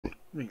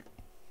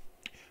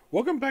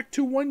Welcome back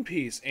to One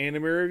Piece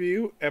Anime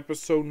Review,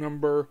 episode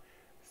number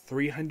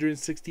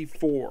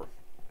 364.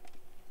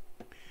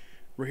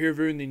 We're here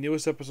reviewing the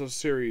newest episode of the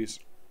series,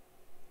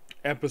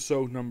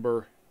 episode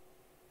number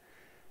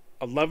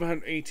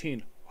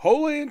 1118,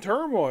 Holy and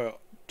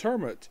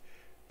Tumult,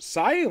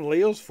 Sai and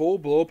Leo's full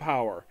blow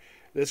power.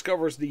 This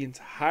covers the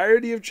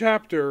entirety of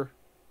chapter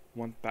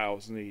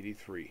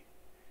 1083.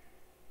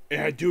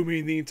 And I do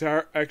mean the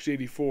entire, actually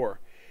 84.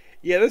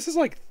 Yeah, this is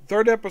like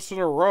third episode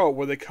in a row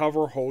where they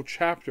cover a whole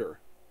chapter.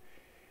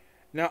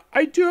 Now,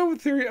 I do have a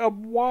theory of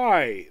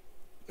why.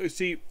 You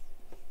see,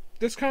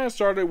 this kind of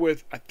started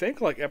with, I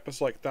think, like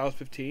episode like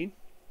 1015.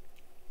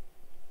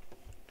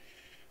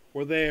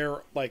 Where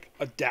they're like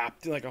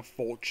adapting like a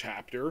full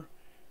chapter,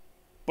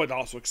 but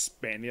also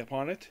expanding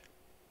upon it.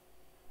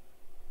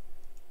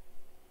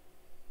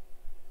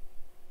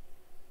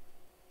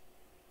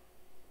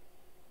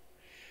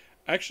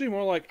 Actually,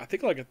 more like, I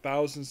think like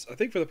 1,000, I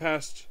think for the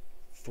past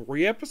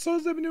 3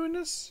 episodes they've been doing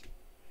this,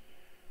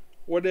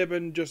 where they've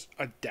been just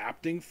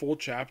adapting full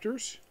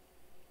chapters.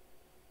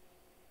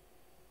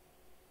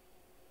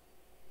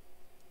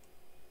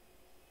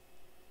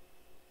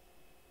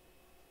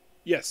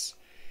 Yes.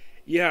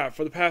 Yeah,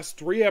 for the past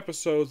 3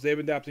 episodes they've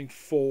been adapting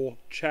full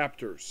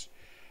chapters.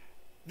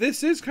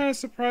 This is kind of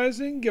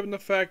surprising given the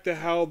fact that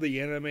how the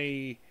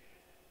anime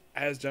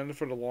has done it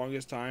for the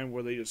longest time,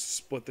 where they just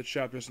split the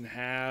chapters in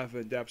half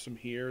and adapt some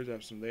here,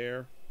 adapt some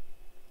there.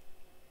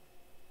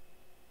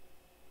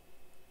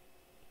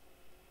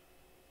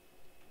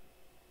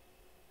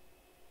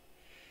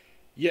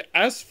 Yeah,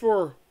 as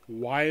for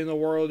why in the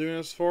world they're doing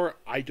this for,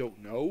 I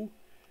don't know.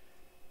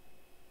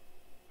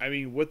 I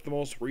mean, with the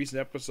most recent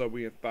episode,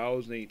 we have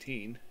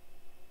 1018.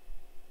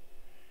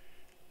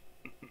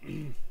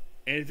 And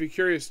if you're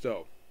curious,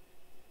 though,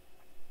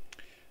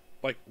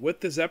 like, with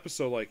this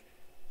episode, like,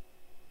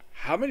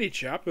 how many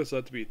chapters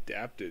have to be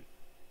adapted?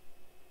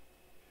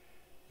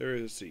 There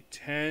is, let's see,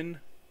 10,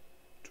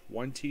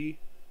 20,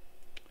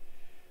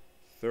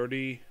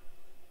 30,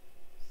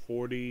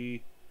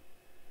 40...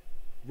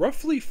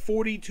 roughly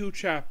 42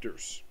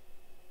 chapters.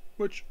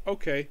 Which,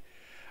 okay.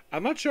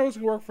 I'm not sure it's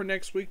going to work for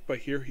next week, but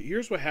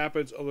here's what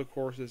happens over the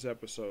course of this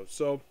episode.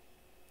 So,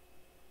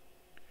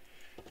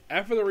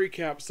 after the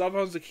recap, Sal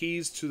finds the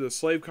keys to the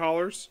slave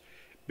collars,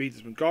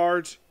 beats some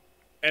guards,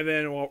 and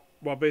then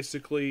while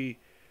basically,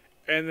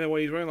 and then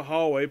when he's running the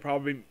hallway,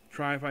 probably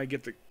trying to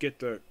get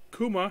the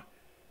Kuma,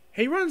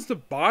 he runs the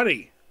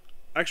Bonnie.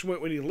 Actually,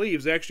 when he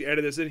leaves, they actually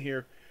added this in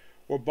here,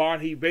 where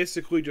Bonnie, he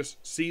basically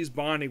just sees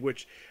Bonnie,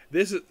 which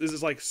this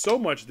is like so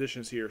much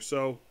additions here.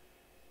 So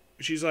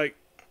she's like,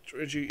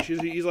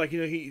 he's like,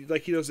 you know, he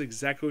knows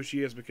exactly who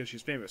she is because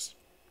she's famous.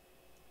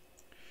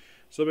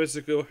 So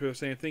basically, what the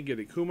same thing,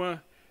 getting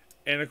Kuma,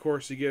 and of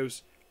course he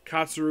gives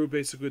Katsuru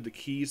basically the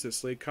keys to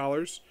slave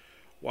collars,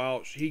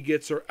 while he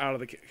gets her out of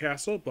the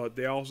castle. But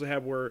they also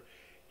have where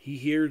he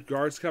hears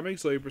guards coming,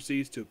 so he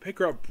proceeds to pick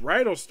her up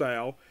bridal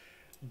style,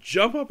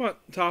 jump up on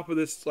top of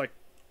this like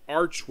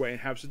archway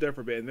and have sit there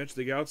for a bit, and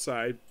eventually get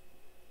outside.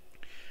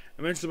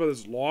 I mentioned about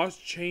this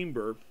lost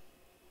chamber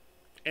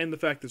and the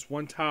fact this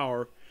one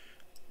tower,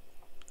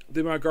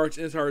 the amount of guards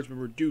in this tower has been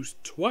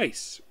reduced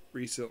twice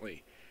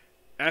recently.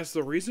 As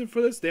the reason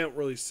for this, they don't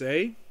really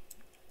say.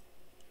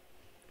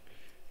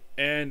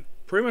 And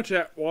pretty much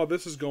while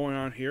this is going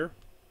on here,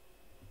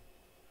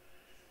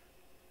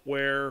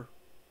 where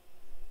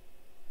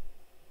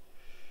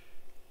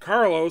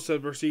Carlos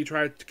had proceeded to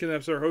try to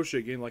kidnap Sarah Hoshi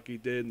again like he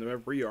did in the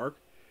every arc,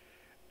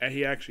 and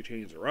he actually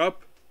chains her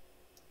up.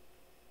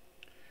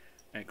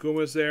 And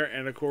Kuma's there,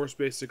 and of course,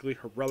 basically,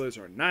 her brothers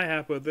are not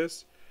happy with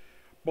this.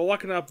 But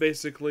lucky enough,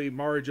 basically,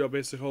 Marijo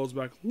basically holds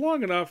back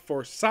long enough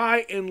for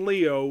Sai and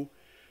Leo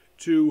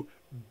to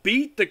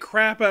beat the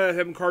crap out of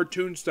him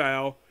cartoon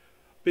style.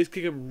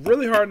 Basically, kick him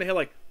really hard in the head,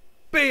 like,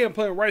 bam,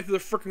 playing right through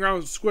the freaking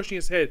ground, squishing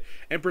his head,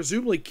 and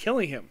presumably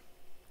killing him.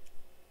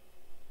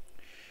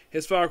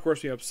 His father, of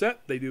course, being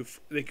upset. They do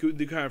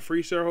kind of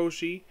free Sarah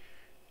Hoshi,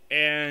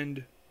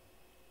 and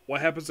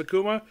what happens to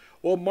Kuma?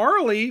 Well,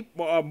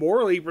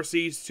 Morley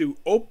proceeds to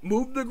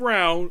move the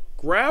ground,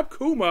 grab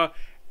Kuma,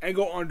 and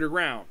go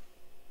underground.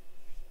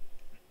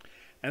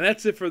 And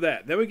that's it for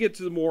that. Then we get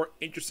to the more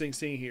interesting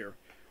scene here,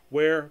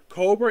 where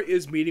Cobra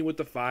is meeting with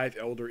the 5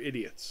 elder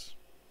idiots,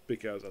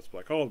 because that's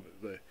what I call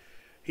them.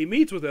 He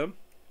meets with them,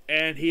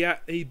 and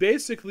he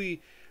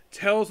basically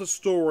tells a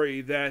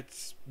story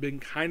that's been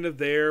kind of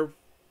there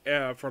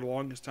for the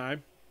longest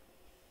time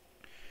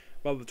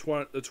about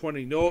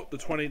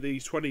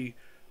these 20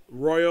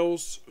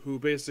 royals who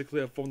basically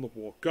have formed the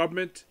world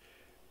government,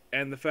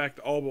 and the fact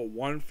that all but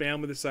one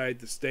family decided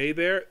to stay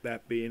there,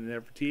 that being the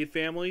Nefertiti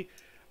family.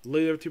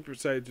 Later, two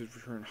decided to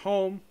return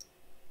home,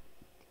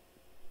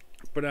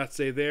 but not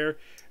stay there.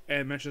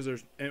 And mentions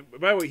there's. And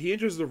by the way, he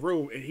enters the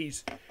room and he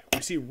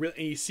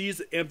sees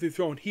the empty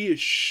throne. He is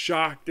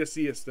shocked to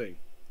see this thing.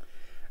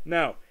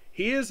 Now,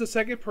 he is the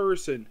second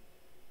person,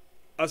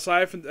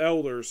 aside from the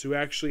elders, who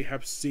actually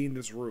have seen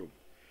this room.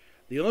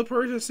 The only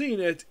person who's seen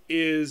it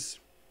is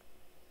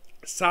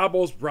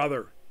Sabo's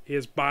brother,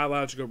 his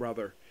biological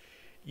brother.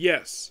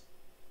 Yes.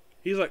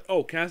 He's like,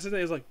 oh, can I sit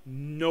there? He's like,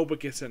 nobody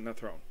can sit in that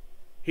throne.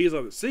 He's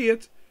allowed to see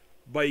it,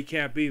 but he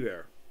can't be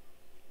there.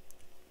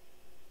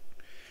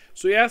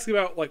 So he asks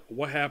about like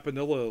what happened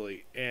to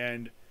Lily,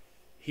 and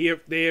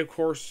they of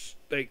course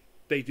they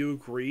do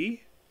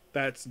agree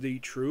that's the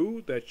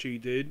true that she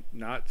did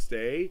not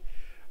stay,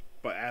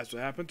 but as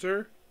what happened to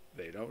her,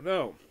 they don't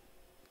know.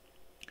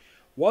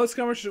 While this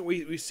conversation,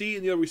 we see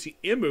in the other, we see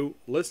Imu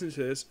listening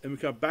to this, and we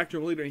come back to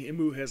him later, and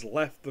Imu has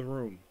left the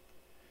room.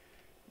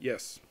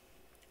 Yes.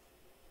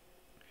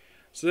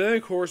 So then,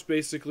 of course,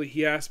 basically,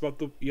 he asks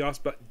about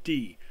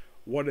D.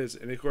 What is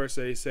it? And of course,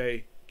 they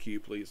say, "Can you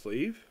please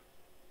leave?"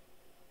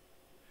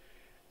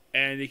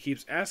 And he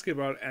keeps asking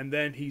about it, and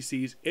then he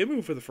sees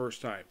Imu for the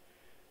first time,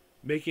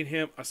 making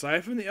him,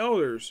 aside from the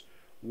elders,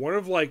 one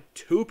of like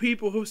 2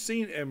 people who've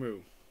seen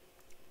Imu.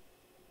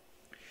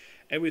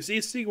 And we see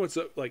a sequence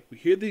of, like, we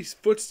hear these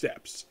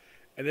footsteps,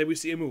 and then we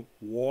see Imu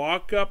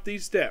walk up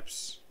these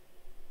steps,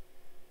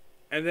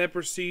 and then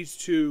proceeds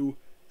to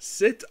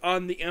sit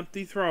on the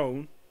empty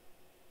throne,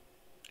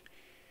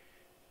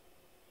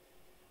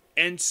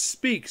 and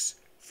speaks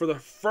for the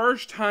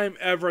first time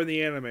ever in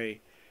the anime,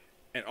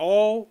 and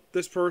all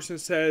this person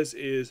says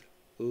is,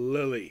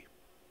 Lily.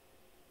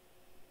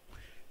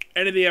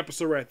 End of the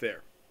episode right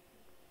there.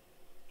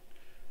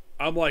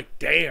 I'm like,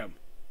 damn.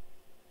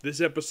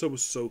 This episode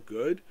was so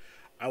good.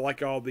 I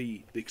like all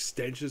the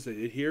extensions they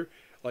did here.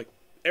 Like,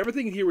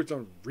 everything in here was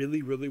done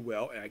really, really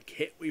well, and I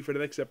can't wait for the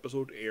next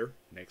episode to air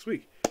next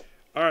week.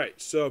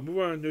 Alright, so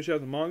moving on to new chapter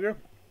of the manga.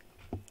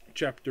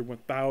 Chapter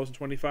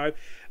 1025.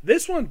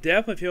 This one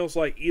definitely feels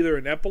like either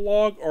an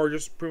epilogue or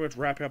just pretty much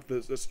wrapping up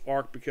this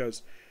arc,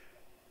 because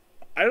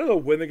I don't know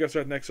when they're going to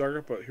start the next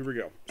arc, but here we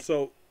go.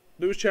 So,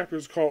 this chapter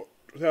is called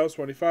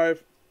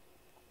 1025.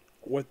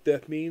 What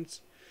Death Means.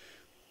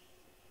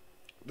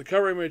 The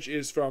cover image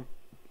is from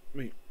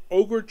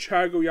Ogre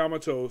Chago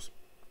Yamato's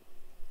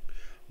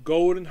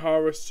Golden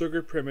Harvest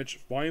Circuit Primage,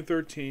 Volume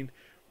 13,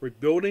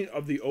 Rebuilding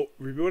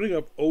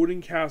of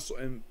Odin Castle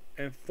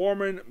and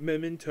Foreman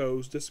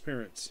Memento's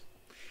disappearance.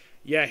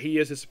 Yeah, he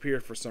has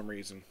disappeared for some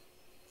reason.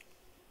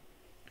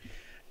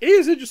 It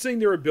is interesting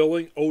they were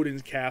building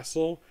Odin's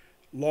castle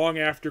long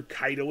after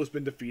Kaido has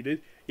been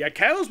defeated. Yeah,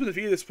 Kaido's been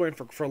defeated at this point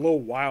for a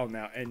little while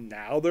now, and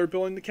now they're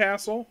building the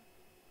castle?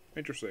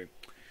 Interesting.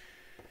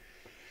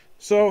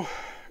 So,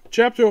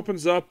 chapter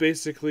opens up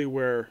basically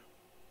where,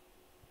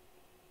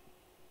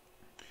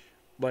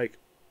 like,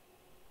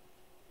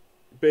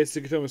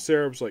 basically telling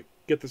Cereb's like,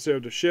 get the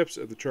Cereb to ships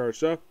at the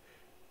charged up.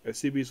 At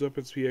CB's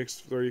weapons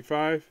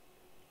PX-35.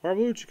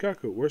 Blue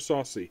Chikaku, where's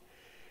Saucy?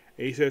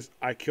 And he says,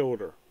 I killed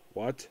her.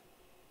 What?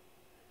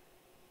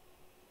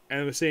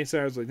 And the same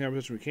side is like, never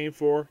we came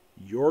for.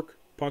 York,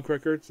 Punk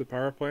Records, the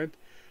power plant,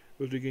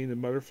 was beginning the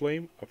mother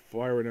flame. A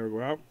fire would never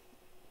go out.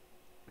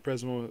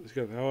 Present moment,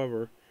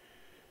 however,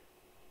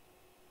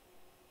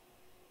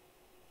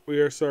 we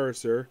are sorry,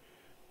 sir.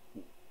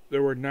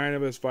 There were 9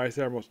 of us vice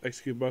admirals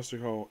execute Buster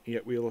Hall,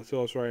 yet we let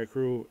us ride a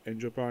crew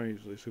and jump on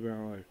easily, sleeping on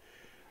alive.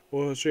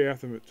 Well, straight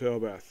after him to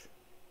Elbath.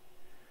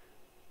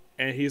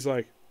 And he's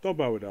like, don't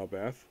bother with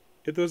Elbath.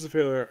 If there was a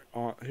failure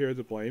here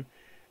to blame,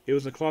 it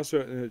was a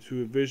cluster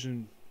to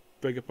envision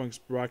Vegapunk's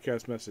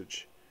broadcast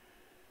message.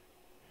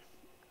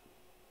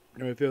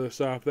 And if failure to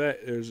stop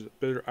that, there's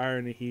bitter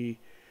irony.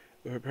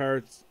 The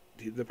pirate's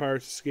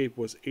escape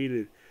was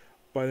aided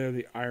by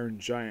the Iron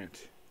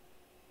Giant.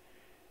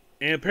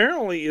 And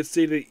apparently, it's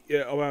stated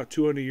about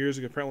 200 years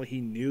ago, apparently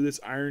he knew this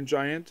Iron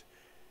Giant,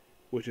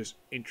 which is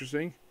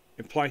interesting,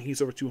 implying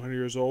he's over 200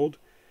 years old.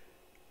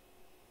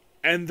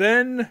 And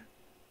then,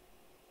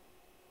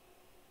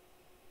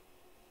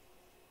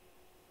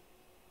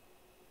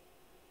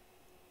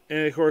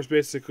 and of course,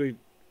 basically,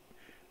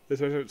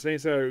 the same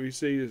side we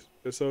see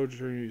the soldier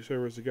turning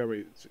service the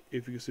government.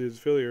 If you can see his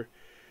failure,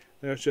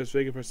 that's just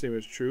Vegapunk's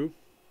statement is true.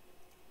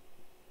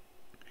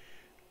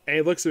 And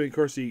he looks at me, of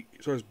course, he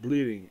starts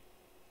bleeding.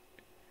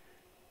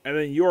 And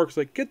then York's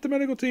like, get the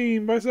medical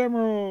team, Vice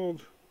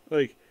Emerald!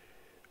 Like,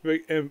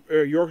 and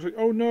York's like,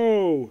 oh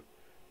no!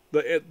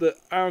 The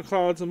iron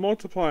clouds are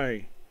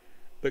multiplying.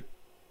 The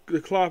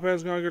cloud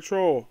pan's gone out of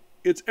control.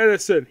 It's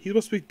Edison! He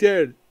must be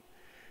dead!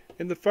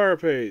 In the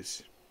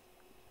fireplace.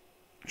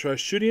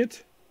 Tries shooting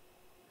it.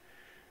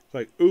 It's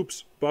like,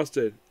 oops,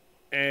 busted.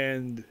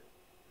 And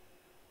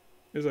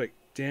it's like,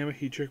 damn it,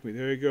 he tricked me.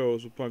 There he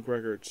goes with Punk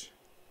Records.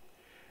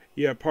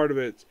 Yeah, part of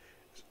it.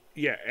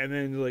 Yeah, and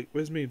then like,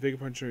 what does it mean?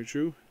 Vegapunk are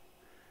true?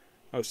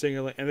 I was saying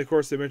it, and of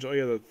course they mentioned, oh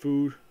yeah, the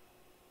food.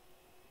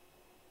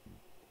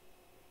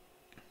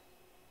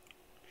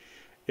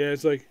 Yeah,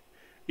 it's like,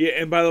 yeah,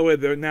 and by the way,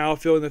 they're now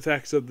feeling the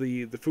effects of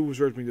the food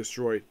reserves being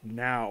destroyed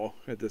now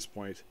at this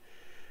point.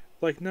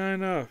 Like, not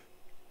enough.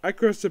 I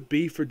crushed a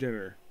beef for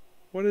dinner.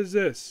 What is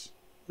this?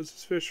 What's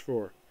this fish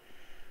for?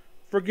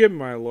 Forgive me,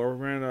 my lord,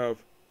 ran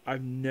of.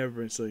 I've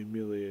never been so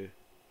humiliated.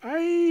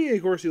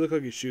 Of course, he looked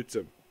like he shoots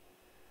him.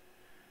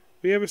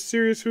 We have a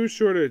serious food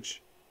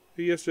shortage.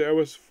 Yesterday, I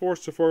was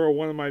forced to forego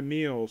one of my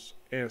meals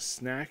and a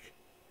snack.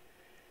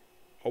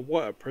 A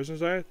what? A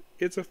prisoner's diet?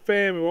 It's a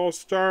famine. We'll all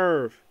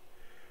starve.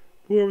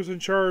 whoever's in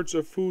charge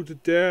of food to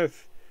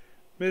death.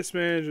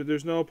 Mismanagement.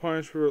 There's no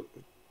punishment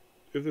for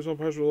if there's no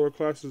punishment for lower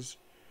classes.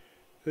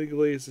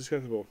 Legally, it's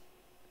acceptable.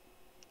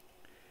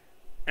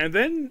 And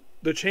then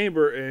the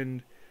chamber,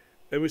 and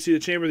then we see the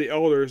chamber of the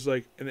elders,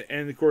 like,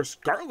 and of course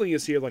Gartling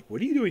is here. Like,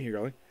 what are you doing here,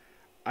 Gartling?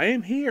 I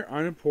am here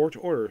on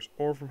important orders.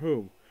 Or from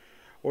whom?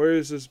 Where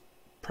is this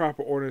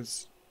proper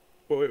ordinance?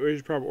 Where is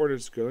your proper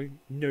ordinance, Gartling?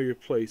 Know your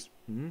place.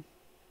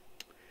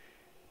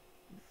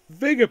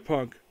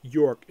 Vegapunk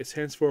York is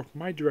henceforth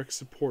my direct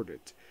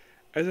subordinate,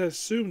 as I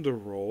assume the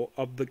role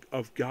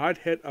of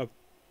Godhead of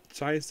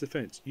Science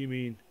Defense. You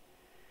mean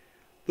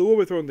the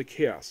war thrown into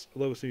chaos,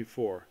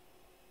 1174.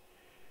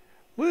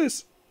 Let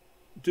us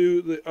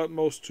do the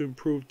utmost to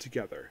improve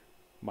together,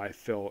 my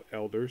fellow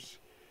elders.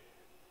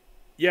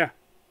 Yeah,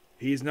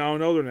 he's now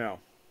an elder now.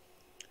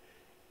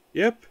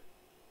 Yep.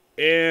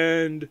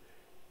 And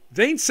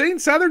then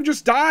Saint Saturn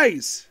just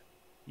dies.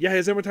 Yeah, he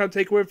hasn't time to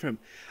take away from him.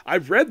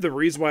 I've read the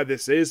reason why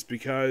this is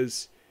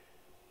because,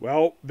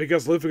 well,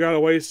 because Luffy got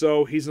away,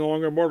 so he's no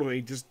longer immortal, and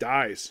he just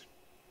dies.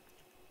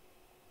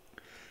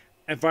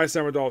 And Five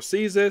Summer Doll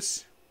sees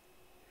this.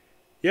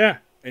 Yeah,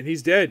 and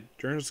he's dead.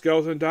 Journal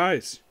Skeleton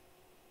dies.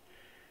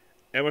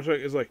 And much like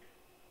it's like,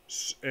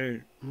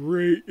 and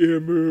Great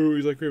Emu,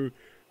 he's like,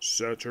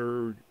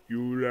 Saturn,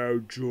 you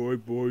allowed Joy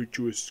Boy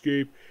to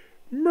escape.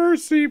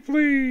 Mercy,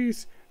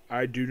 please.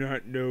 I do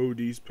not know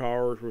these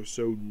powers were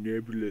so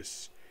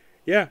nebulous.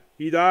 Yeah,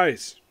 he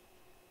dies.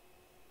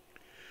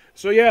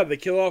 So yeah, they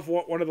kill off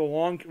one of the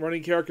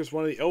long-running characters,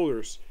 one of the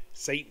elders,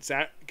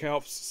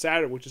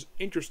 Saturn, which is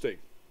interesting.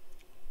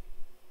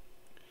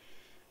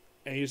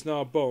 And he's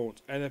now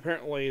bones. And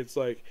apparently it's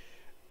like,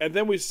 and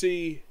then we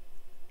see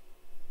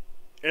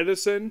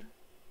Edison,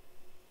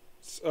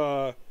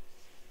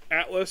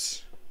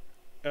 Atlas,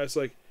 as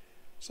like,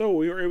 so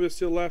we were able to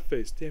steal Laugh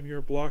Face. Damn,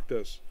 you blocked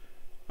us.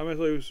 I'm going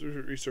to tell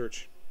you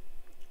research.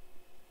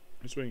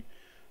 This wing.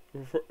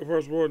 As far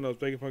as the world knows,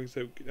 Vegapunk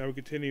said, now we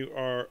continue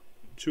our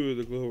tour of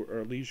the globe at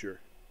our leisure.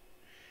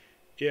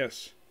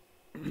 Yes.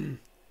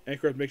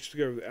 Anchorage makes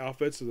together the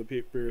outfits of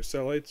the various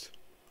satellites.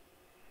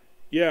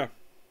 Yeah.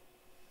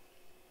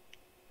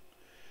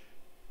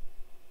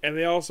 And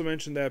they also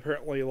mentioned that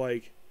apparently,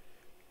 like,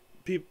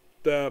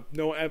 no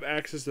one have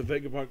access to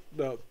Vegapunk,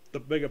 the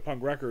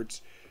Vegapunk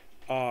records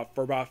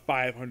for about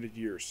 500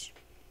 years.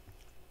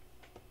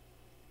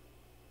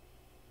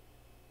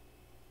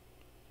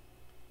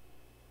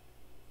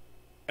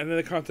 And then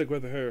the contact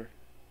with her,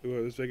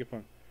 this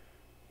Vegapunk.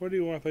 What do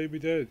you want? I thought you'd be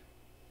dead.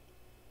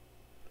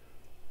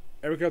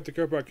 And we got to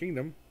Kerpot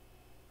Kingdom,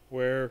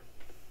 where,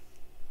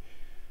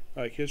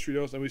 like, history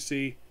knows, and we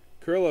see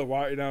Kurla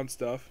writing down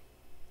stuff.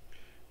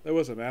 There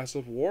was a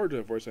massive war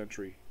during the 4th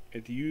century,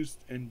 and to use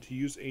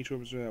ancient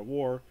weapons during that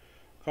war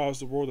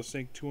caused the world to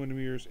sink 200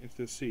 meters into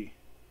the sea.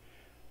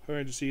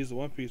 However, to seize the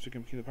One Piece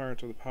became King of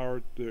Pirates with the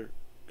power to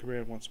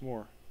command once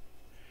more.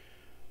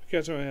 I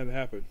can't tell what had to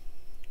happen.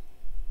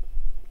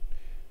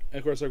 And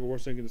of course, like we're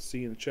sinking the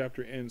sea, and the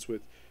chapter ends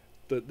with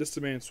this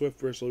demands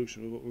swift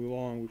resolution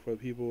long before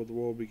the people of the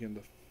world begin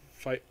to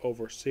fight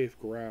over safe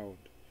ground.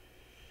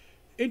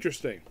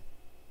 Interesting.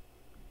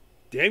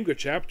 Damn good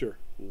chapter.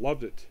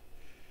 Loved it.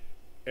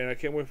 And I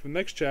can't wait for the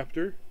next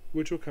chapter,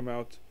 which will come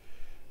out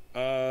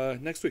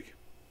next week.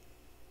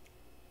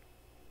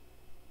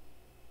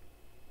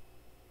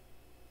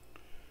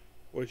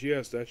 Which,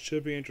 yes, that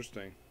should be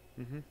interesting.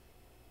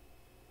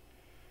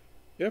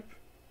 Yep.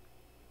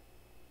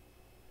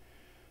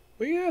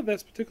 But yeah,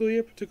 that's particularly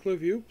a particular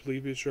view.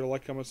 Please be sure to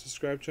like, comment,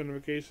 subscribe, turn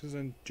notifications,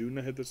 and do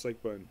not hit the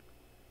dislike button.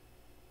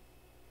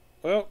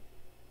 Well,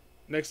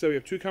 next up we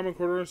have 2 common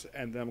quarters,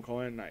 and then I'm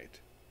calling it night.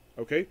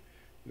 Okay?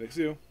 Next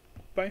video.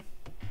 Bye.